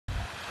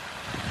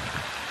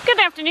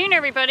afternoon,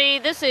 everybody.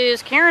 This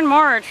is Karen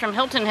Marge from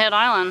Hilton Head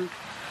Island,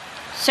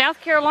 South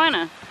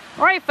Carolina.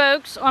 Alright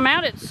folks, I'm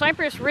out at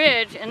Cypress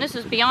Ridge and this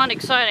is beyond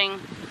exciting.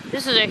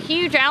 This is a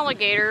huge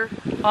alligator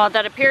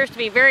that appears to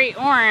be very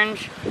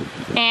orange,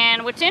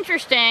 and what's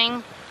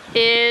interesting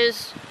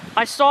is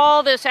I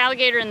saw this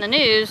alligator in the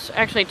news,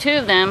 actually two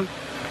of them,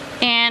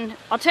 and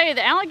I'll tell you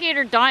the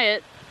alligator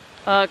diet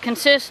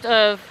consists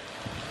of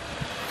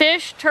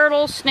fish,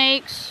 turtles,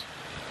 snakes.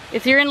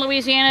 If you're in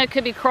Louisiana, it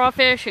could be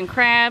crawfish and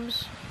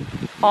crabs.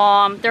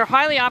 They're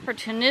highly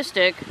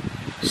opportunistic,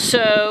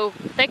 so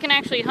they can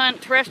actually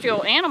hunt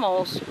terrestrial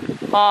animals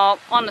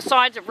on the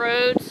sides of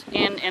roads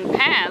and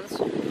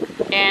paths,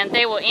 and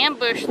they will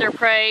ambush their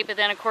prey, but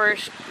then of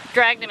course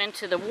drag them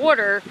into the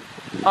water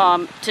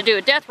to do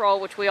a death roll,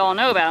 which we all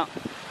know about.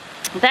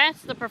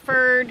 That's the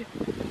preferred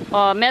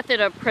method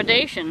of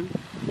predation.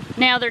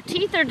 Now their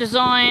teeth are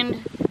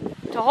designed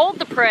to hold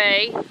the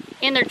prey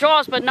in their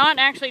jaws but not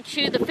actually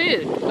chew the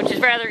food, which is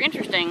rather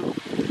interesting.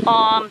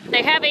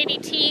 They have 80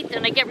 teeth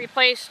and they get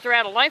replaced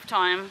throughout a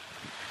lifetime,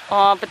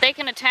 but they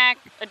can attack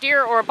a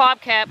deer or a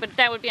bobcat, but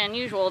that would be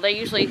unusual. They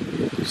usually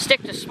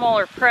stick to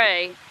smaller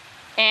prey,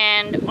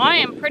 and I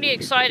am pretty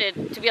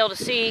excited to be able to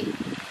see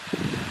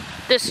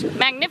this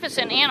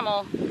magnificent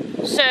animal.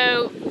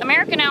 So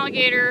American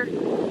alligator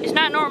is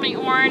not normally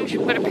orange,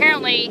 but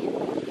apparently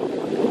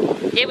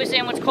it was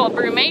in what's called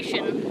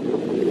brumation,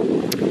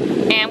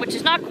 and which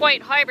is not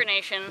quite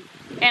hibernation,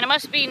 and it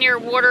must be near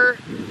water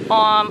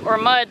or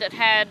mud that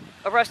had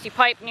a rusty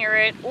pipe near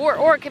it,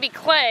 or it could be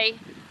clay,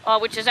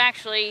 which is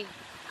actually,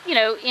 you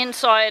know,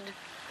 inside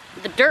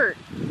the dirt.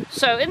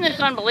 So isn't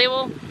this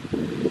unbelievable?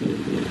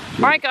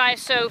 Alright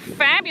guys, so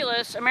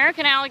fabulous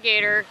American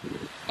alligator,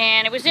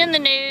 and it was in the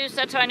news,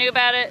 that's how I knew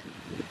about it.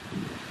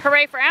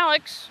 Hooray for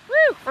Alex,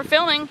 woo, for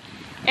filming,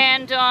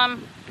 and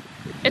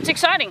it's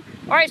exciting.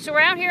 Alright, so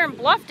we're out here in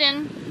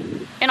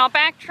Bluffton, and I'll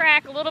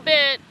backtrack a little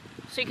bit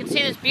so you can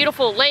see this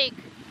beautiful lake,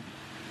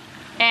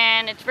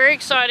 and it's very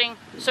exciting.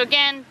 So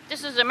again,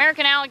 this is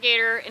American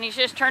alligator, and he's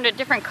just turned a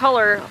different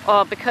color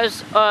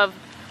because of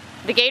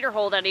the gator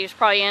hole that he was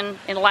probably in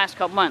the last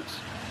couple months.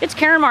 It's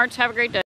Karen Martz, have a great day.